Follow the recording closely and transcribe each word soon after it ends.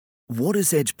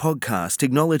Water's Edge podcast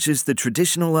acknowledges the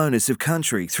traditional owners of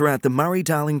country throughout the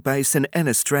Murray-Darling Basin and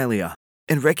Australia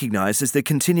and recognises the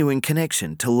continuing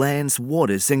connection to lands,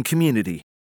 waters and community.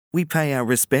 We pay our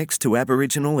respects to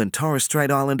Aboriginal and Torres Strait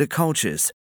Islander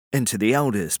cultures and to the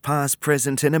elders past,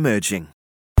 present and emerging.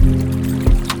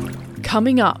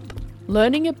 Coming up,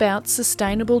 learning about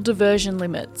sustainable diversion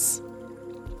limits.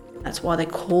 That's why they're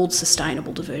called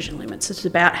sustainable diversion limits. It's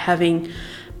about having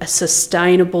a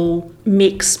sustainable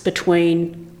mix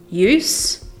between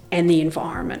use and the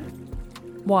environment.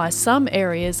 Why some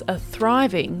areas are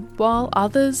thriving while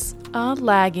others are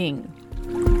lagging.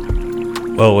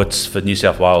 Well, it's for New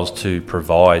South Wales to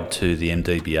provide to the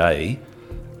MDBA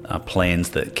plans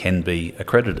that can be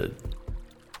accredited.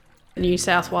 New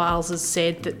South Wales has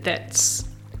said that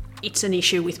it's an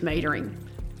issue with metering.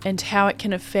 And how it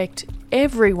can affect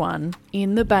everyone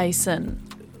in the basin.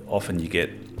 Often you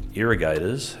get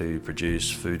irrigators who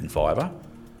produce food and fibre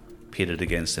pitted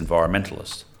against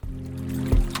environmentalists.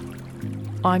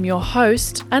 I'm your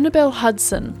host, Annabelle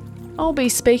Hudson. I'll be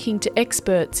speaking to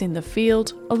experts in the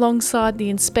field alongside the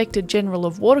Inspector General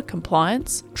of Water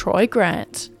Compliance, Troy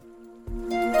Grant.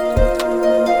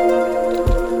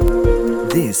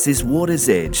 This is Water's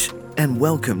Edge, and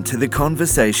welcome to the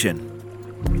conversation.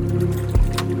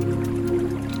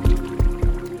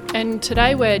 And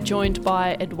today we're joined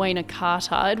by Edwina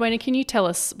Carter. Edwina, can you tell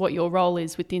us what your role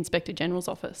is with the Inspector General's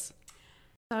Office?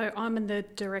 So I'm the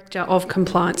Director of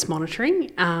Compliance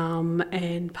Monitoring,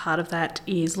 and part of that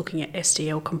is looking at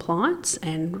SDL compliance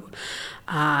and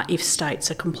if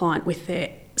states are compliant with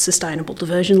their sustainable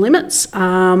diversion limits.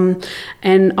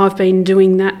 And I've been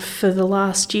doing that for the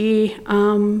last year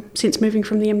since moving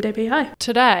from the MDBA.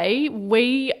 Today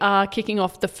we are kicking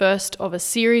off the first of a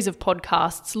series of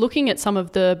podcasts looking at some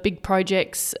of the big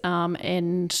projects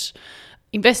and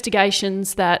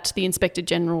investigations that the Inspector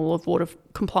General of Water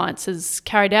Compliance has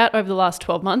carried out over the last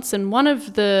 12 months. And one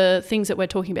of the things that we're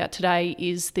talking about today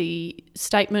is the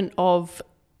Statement of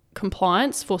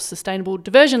Compliance for Sustainable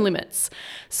Diversion Limits.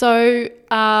 So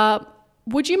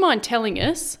would you mind telling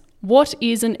us, what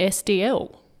is an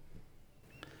SDL?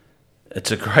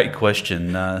 It's a great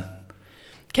question.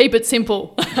 Keep it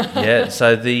simple. Yeah,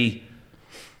 so the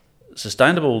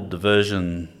Sustainable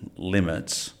Diversion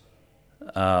Limits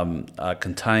are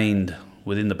contained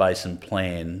within the Basin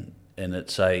Plan, and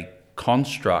it's a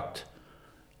construct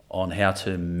on how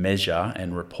to measure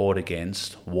and report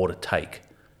against water take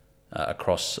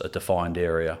across a defined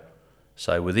area.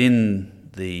 So within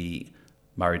the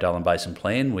Murray-Darling Basin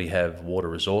Plan, we have water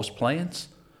resource plans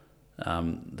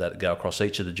that go across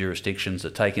each of the jurisdictions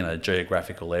that take in a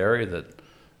geographical area that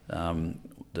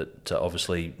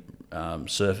obviously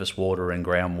surface water and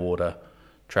groundwater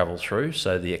travel through.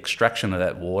 So the extraction of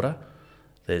that water,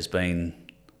 there's been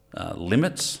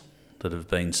limits that have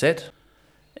been set,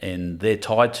 and they're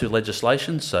tied to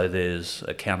legislation. So there's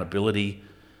accountability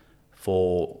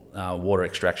for water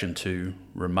extraction to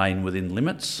remain within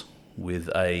limits with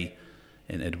and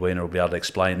Edwina will be able to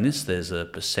explain this, there's a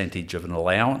percentage of an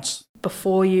allowance.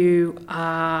 Before you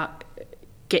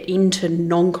get into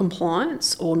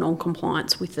non-compliance or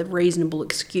non-compliance with a reasonable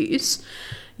excuse,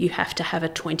 you have to have a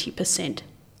 20%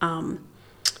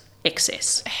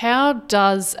 excess. How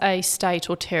does a state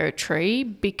or territory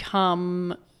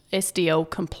become SDL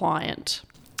compliant?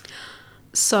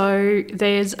 So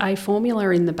there's a formula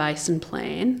in the Basin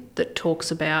Plan that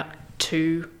talks about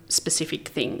two specific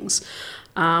things.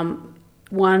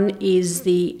 One is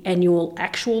the annual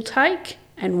actual take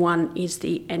and one is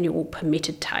the annual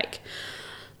permitted take.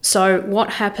 So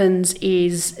what happens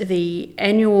is the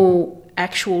annual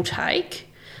actual take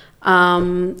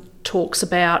talks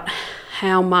about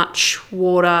how much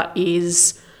water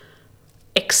is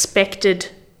expected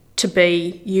to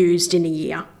be used in a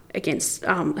year against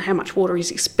how much water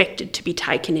is expected to be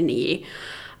taken in a year.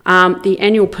 The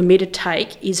annual permitted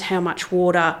take is how much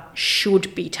water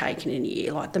should be taken in a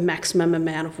year, like the maximum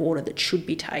amount of water that should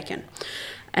be taken.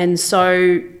 And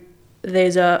so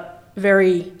there's a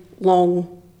very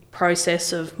long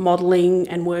process of modelling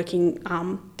and working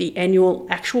the annual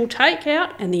actual take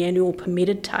out and the annual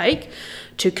permitted take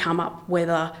to come up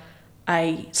whether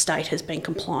a state has been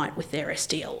compliant with their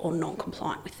SDL or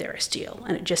non-compliant with their SDL.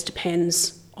 And it just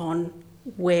depends on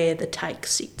where the take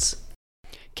sits.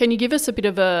 Can you give us a bit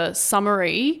of a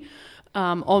summary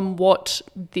on what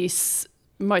this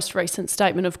most recent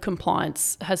statement of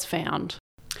compliance has found?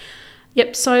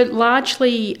 Yep, so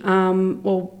largely,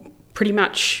 pretty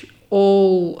much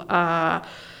all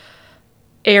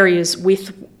areas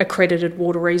with accredited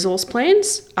water resource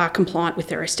plans are compliant with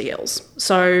their SDLs.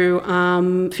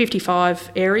 So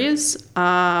 55 areas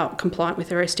are compliant with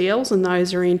their SDLs, and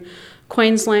those are in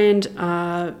Queensland,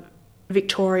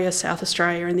 Victoria, South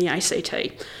Australia and the ACT.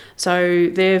 So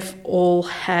they've all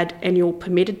had annual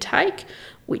permitted take,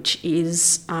 which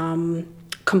is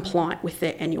compliant with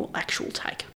their annual actual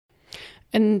take.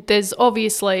 And there's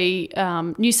obviously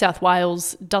New South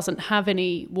Wales doesn't have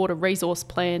any water resource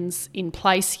plans in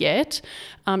place yet.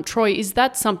 Troy, is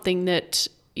that something that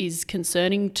is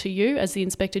concerning to you as the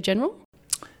Inspector General?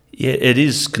 Yeah, it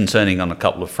is concerning on a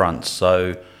couple of fronts.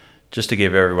 So just to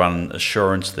give everyone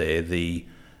assurance there, the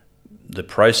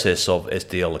process of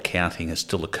SDL accounting has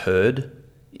still occurred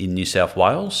in New South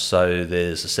Wales. So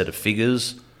there's a set of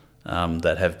figures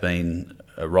that have been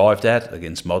arrived at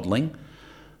against modelling.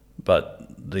 But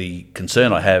the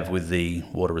concern I have with the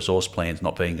water resource plans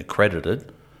not being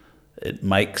accredited, it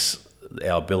makes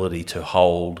our ability to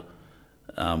hold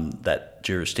that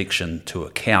jurisdiction to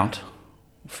account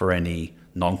for any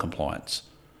non-compliance.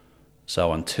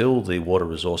 So until the water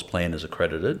resource plan is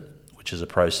accredited, which is a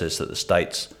process that the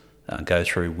states go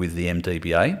through with the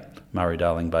MDBA,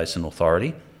 Murray-Darling Basin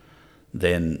Authority,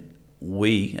 then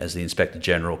we, as the Inspector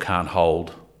General, can't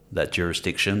hold that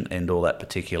jurisdiction and all that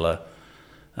particular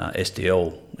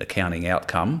SDL accounting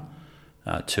outcome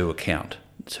to account,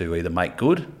 to either make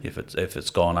good if it's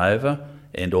gone over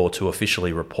and or to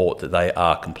officially report that they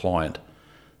are compliant.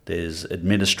 There's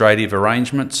administrative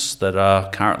arrangements that are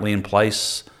currently in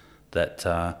place that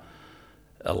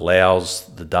allows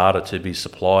the data to be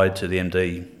supplied to the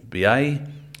MDBA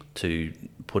to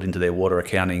put into their water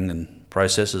accounting and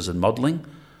processes and modelling,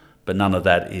 but none of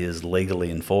that is legally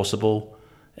enforceable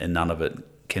and none of it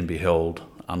can be held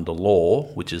under law,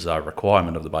 which is a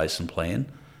requirement of the Basin Plan,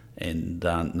 and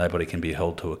nobody can be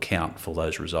held to account for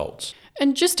those results.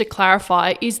 And just to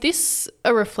clarify, is this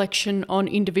a reflection on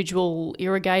individual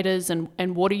irrigators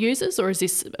and water users, or is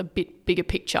this a bit bigger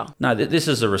picture? No, this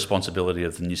is a responsibility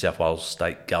of the New South Wales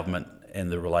state government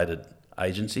and the related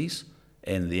agencies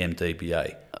and the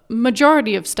MDBA.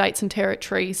 Majority of states and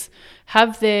territories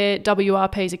have their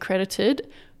WRPs accredited.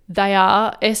 They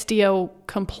are SDL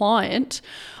compliant.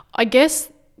 I guess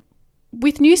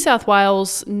with New South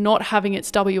Wales not having its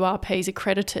WRPs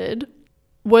accredited,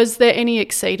 was there any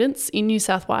exceedance in New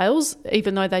South Wales,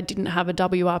 even though they didn't have a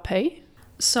WRP?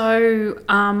 So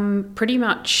pretty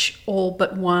much all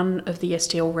but one of the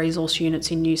SDL resource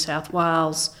units in New South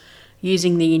Wales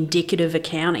using the indicative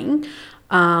accounting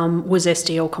was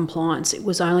SDL compliance. It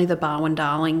was only the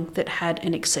Barwon-Darling that had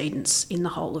an exceedance in the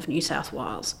whole of New South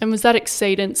Wales. And was that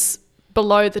exceedance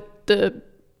below the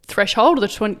threshold, or the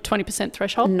 20%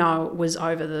 threshold? No, it was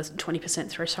over the 20%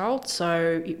 threshold,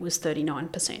 so it was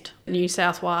 39%. New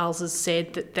South Wales has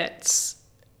said that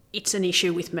it's an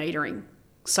issue with metering.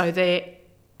 So their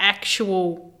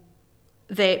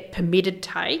permitted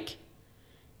take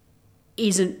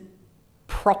isn't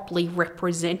properly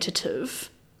representative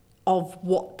of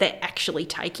what they're actually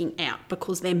taking out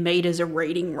because their meters are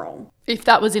reading wrong. If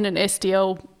that was in an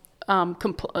SDL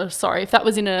if that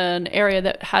was in an area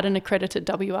that had an accredited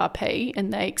WRP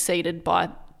and they exceeded by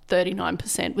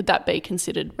 39%, would that be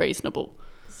considered reasonable?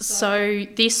 So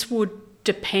this would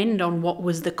depend on what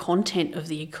was the content of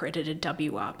the accredited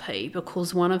WRP,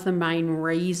 because one of the main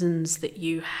reasons that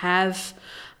you have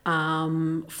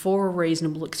for a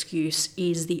reasonable excuse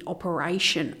is the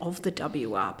operation of the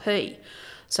WRP.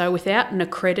 So without an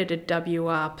accredited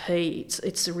WRP,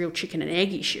 it's a real chicken and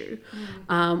egg issue.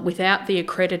 Without the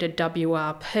accredited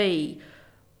WRP,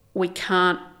 we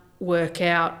can't work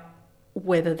out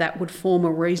whether that would form a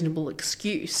reasonable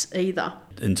excuse either.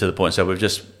 And to the point, so we've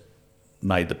just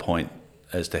made the point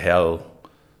as to how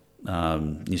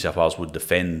New South Wales would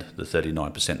defend the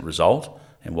 39% result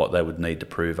and what they would need to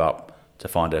prove up to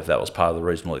find out if that was part of the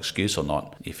reasonable excuse or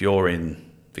not. If you're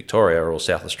in Victoria or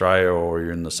South Australia or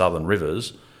you're in the Southern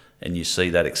Rivers and you see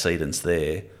that exceedance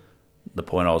there, the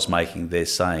point I was making, they're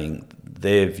saying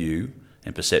their view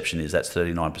and perception is that's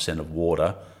 39% of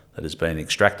water that has been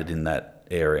extracted in that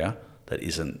area that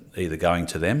isn't either going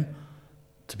to them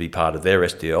to be part of their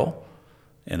SDL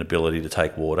and ability to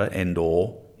take water and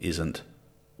or isn't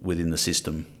within the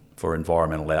system for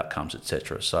environmental outcomes,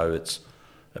 etc. So it's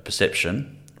a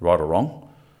perception, right or wrong,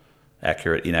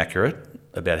 accurate, inaccurate,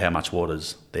 about how much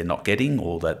water's they're not getting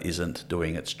or that isn't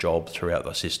doing its job throughout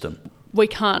the system.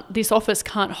 This office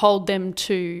can't hold them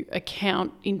to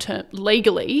account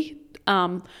legally,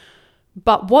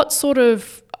 but what sort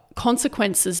of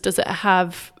consequences does it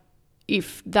have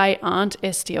if they aren't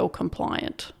SDL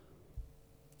compliant?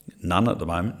 None at the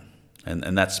moment,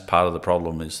 and that's part of the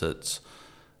problem, is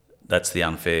that's the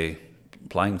unfair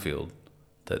playing field,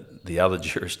 that the other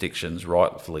jurisdictions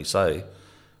rightfully say,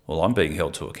 well, I'm being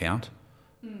held to account.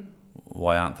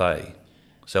 Why aren't they?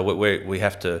 So we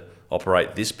have to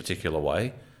operate this particular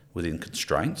way within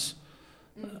constraints,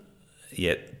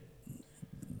 yet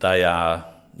they are,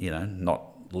 not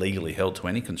legally held to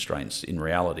any constraints in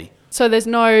reality. So there's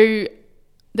no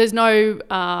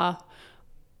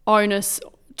onus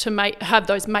to have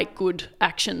those make good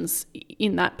actions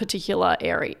in that particular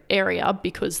area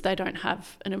because they don't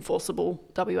have an enforceable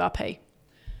WRP.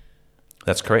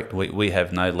 That's correct. We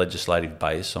have no legislative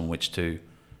base on which to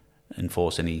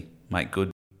enforce any make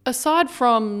good. Aside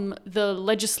from the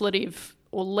legislative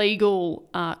or legal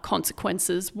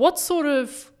consequences, what sort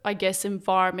of,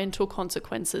 environmental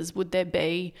consequences would there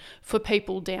be for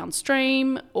people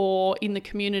downstream or in the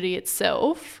community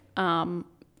itself?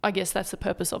 I guess that's the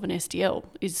purpose of an SDL,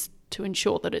 is to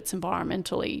ensure that it's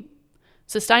environmentally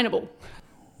sustainable.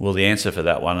 Well, the answer for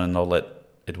that one, and I'll let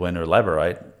Edwina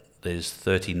elaborate, there's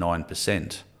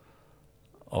 39%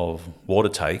 of water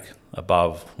take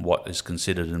above what is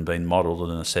considered and been modelled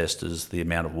and assessed as the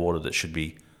amount of water that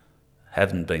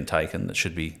haven't been taken, that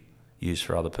should be used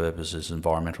for other purposes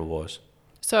environmental-wise.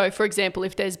 So, for example,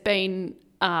 if there's been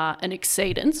an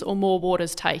exceedance or more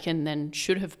water's taken than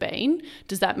should have been,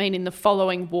 does that mean in the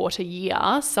following water year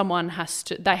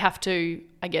they have to,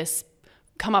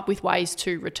 come up with ways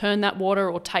to return that water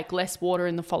or take less water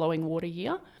in the following water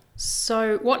year?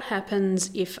 So what happens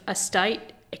if a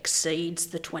state exceeds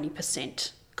the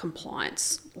 20%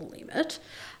 compliance limit?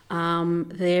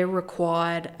 They're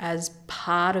required as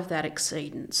part of that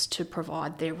exceedance to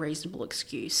provide their reasonable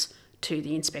excuse to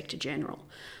the Inspector General.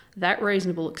 That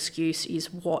reasonable excuse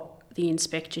is what the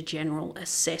Inspector General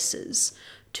assesses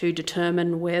to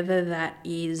determine whether that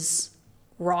is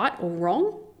right or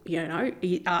wrong.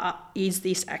 Is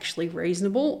this actually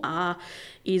reasonable?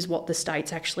 Is what the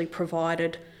state's actually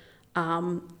provided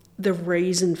the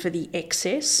reason for the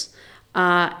excess?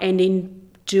 And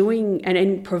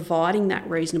in providing that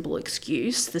reasonable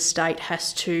excuse, the state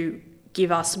has to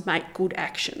give us make good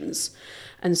actions.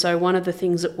 And so one of the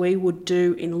things that we would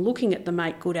do in looking at the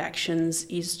make good actions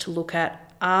is to look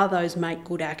at, are those make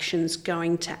good actions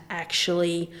going to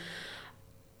actually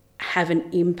have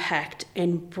an impact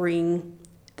and bring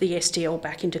the SDL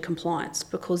back into compliance?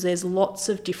 Because there's lots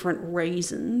of different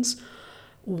reasons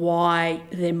why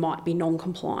there might be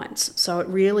non-compliance. So it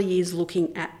really is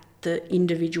looking at the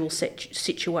individual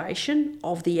situation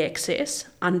of the excess,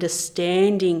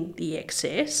 understanding the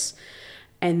excess,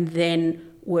 and then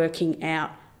working out,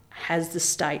 has the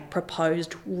state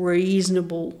proposed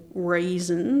reasonable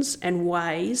reasons and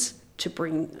ways to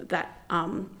bring that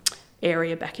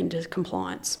area back into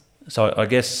compliance? So I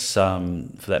guess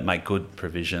for that make good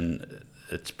provision,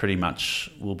 it's pretty much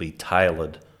will be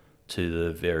tailored to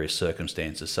the various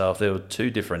circumstances. So if there were two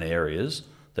different areas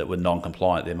that were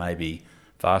non-compliant, there may be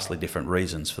vastly different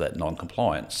reasons for that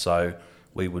non-compliance. So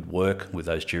we would work with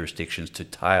those jurisdictions to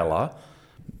tailor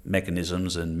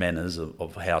mechanisms and manners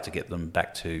of how to get them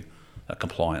back to a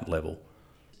compliant level.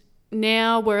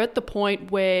 Now we're at the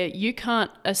point where you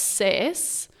can't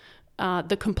assess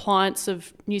the compliance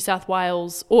of New South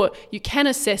Wales, or you can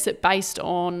assess it based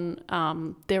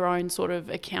on their own sort of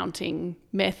accounting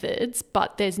methods,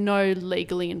 but there's no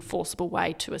legally enforceable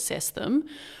way to assess them.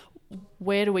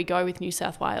 Where do we go with New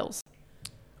South Wales?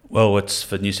 Well, it's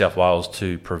for New South Wales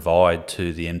to provide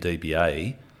to the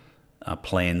MDBA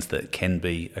plans that can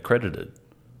be accredited.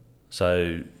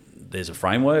 So there's a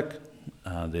framework.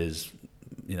 It's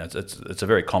a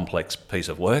very complex piece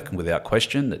of work, without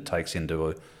question, that takes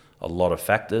into a lot of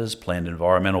factors: planned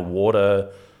environmental,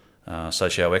 water,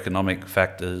 socio-economic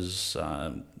factors,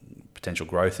 potential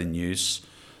growth in use.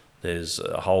 There's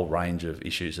a whole range of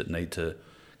issues that need to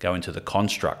go into the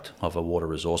construct of a water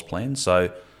resource plan.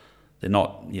 So they're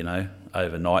not,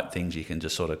 overnight things you can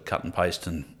just sort of cut and paste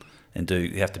and do.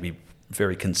 You have to be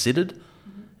very considered,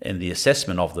 and the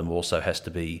assessment of them also has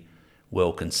to be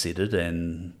well considered,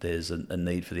 and there's a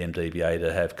need for the MDBA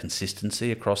to have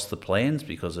consistency across the plans,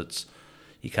 because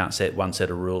you can't set one set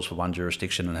of rules for one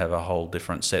jurisdiction and have a whole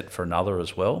different set for another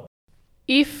as well.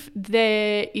 If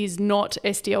there is not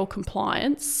SDL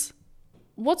compliance,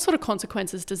 what sort of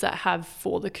consequences does that have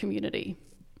for the community?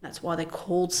 That's why they're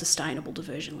called sustainable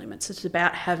diversion limits. It's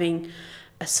about having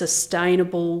a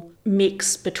sustainable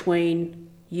mix between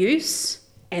use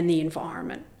and the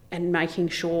environment, and making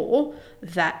sure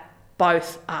that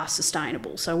both are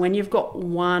sustainable. So when you've got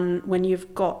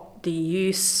the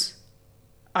use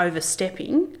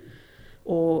overstepping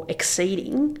or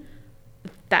exceeding,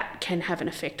 that can have an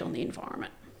effect on the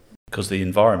environment. Because the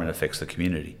environment affects the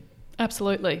community.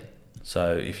 Absolutely.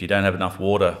 So if you don't have enough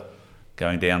water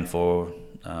going down for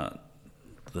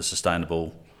the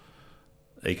sustainable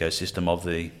ecosystem of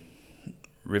the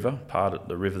river, part of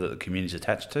the river that the community is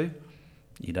attached to,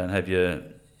 you don't have your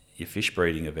your fish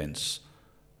breeding events.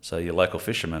 So your local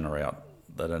fishermen are out.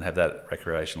 They don't have that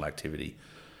recreational activity.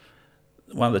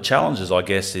 One of the challenges, I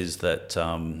guess, is that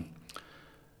when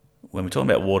we're talking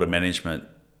about water management,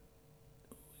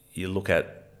 you look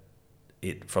at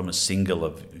it from a singular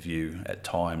view at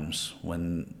times,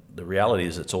 when the reality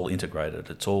is it's all integrated,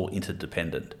 it's all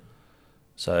interdependent.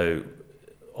 So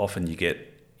often you get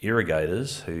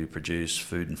irrigators who produce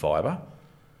food and fibre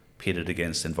pitted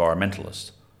against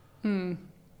environmentalists.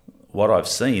 What I've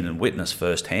seen and witnessed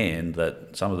firsthand,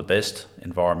 that some of the best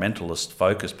environmentalist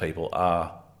focused people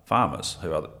are farmers,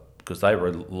 because they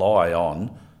rely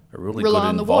on a really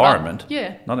good environment.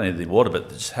 Not only the water, but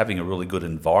just having a really good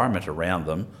environment around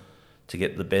them to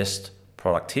get the best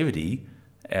productivity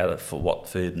out of for what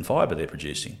food and fibre they're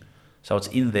producing. So it's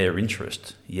in their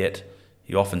interest, yet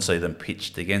you often see them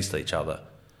pitched against each other.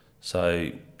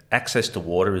 So access to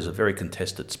water is a very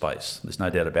contested space. There's no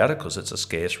doubt about it, because it's a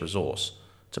scarce resource.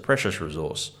 It's a precious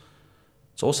resource.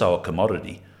 It's also a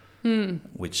commodity,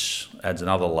 which adds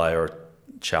another layer of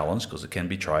challenge, because it can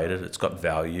be traded, it's got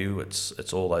value,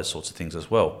 it's all those sorts of things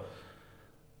as well.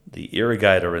 The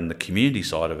irrigator and the community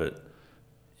side of it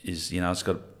is, it's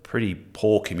got a pretty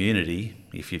poor community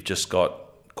if you've just got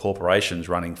corporations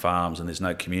running farms and there's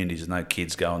no communities, there's no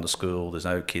kids going to school, there's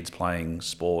no kids playing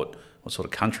sport. What sort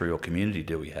of country or community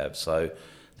do we have? So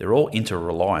they're all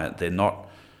interreliant. They're not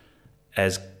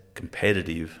as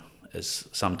competitive as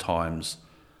sometimes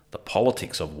the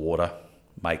politics of water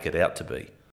make it out to be.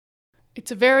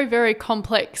 It's a very, very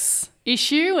complex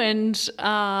issue, and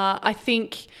I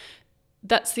think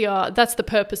that's the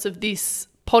purpose of this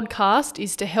podcast,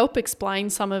 is to help explain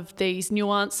some of these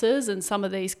nuances and some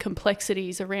of these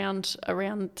complexities around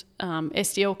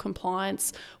SDL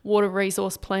compliance, water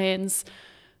resource plans.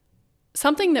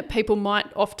 Something that people might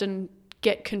often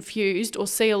get confused or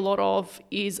see a lot of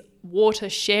is water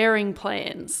sharing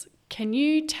plans. Can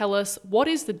you tell us what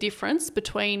is the difference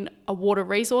between a water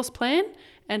resource plan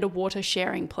and a water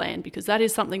sharing plan? Because that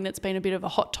is something that's been a bit of a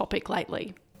hot topic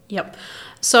lately. Yep.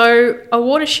 So a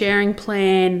water sharing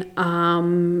plan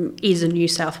is a New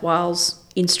South Wales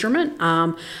instrument.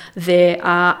 There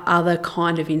are other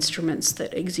kind of instruments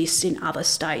that exist in other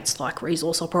states, like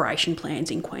resource operation plans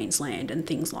in Queensland and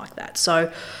things like that. So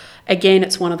again,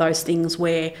 it's one of those things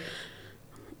where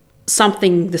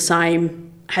something the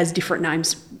same has different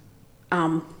names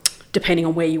depending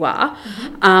on where you are.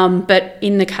 But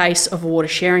in the case of a water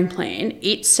sharing plan,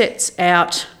 it sets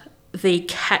out the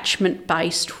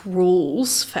catchment-based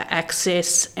rules for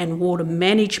access and water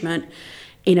management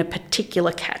in a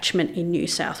particular catchment in New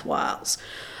South Wales.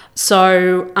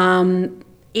 So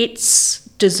it's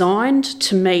designed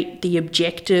to meet the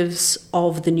objectives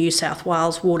of the New South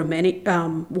Wales Water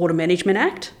Management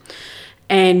Act,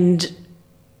 and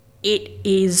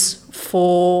it's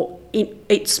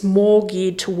more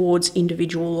geared towards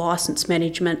individual licence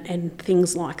management and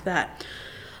things like that.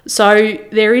 So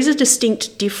there is a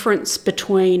distinct difference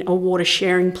between a water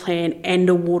sharing plan and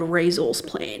a water resource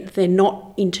plan. They're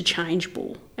not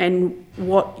interchangeable. And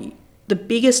the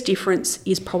biggest difference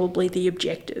is probably the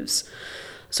objectives.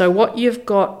 So what you've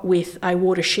got with a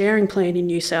water sharing plan in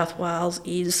New South Wales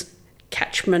is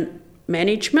catchment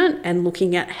management and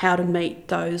looking at how to meet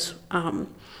those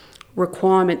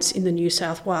requirements in the New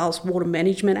South Wales Water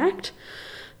Management Act.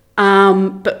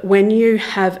 But when you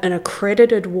have an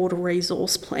accredited water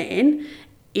resource plan,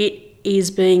 it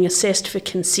is being assessed for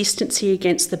consistency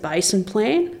against the Basin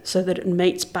Plan so that it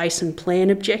meets Basin Plan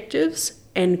objectives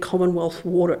and Commonwealth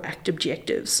Water Act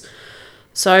objectives.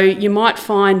 So you might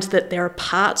find that there are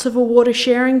parts of a water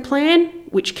sharing plan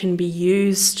which can be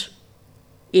used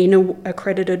in an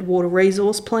accredited water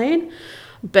resource plan,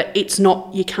 but it's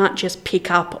not, you can't just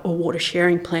pick up a water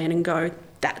sharing plan and go,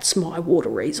 that's my water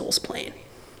resource plan.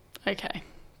 Okay,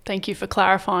 thank you for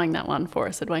clarifying that one for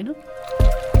us, Edwina.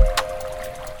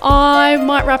 I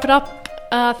might wrap it up.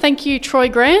 Thank you, Troy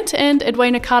Grant and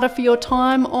Edwina Carter, for your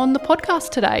time on the podcast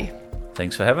today.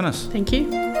 Thanks for having us. Thank you.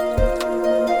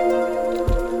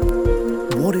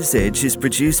 Water's Edge is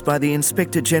produced by the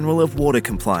Inspector General of Water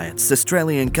Compliance,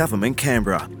 Australian Government,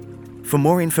 Canberra. For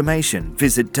more information,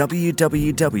 visit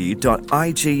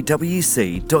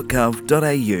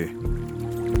www.igwc.gov.au.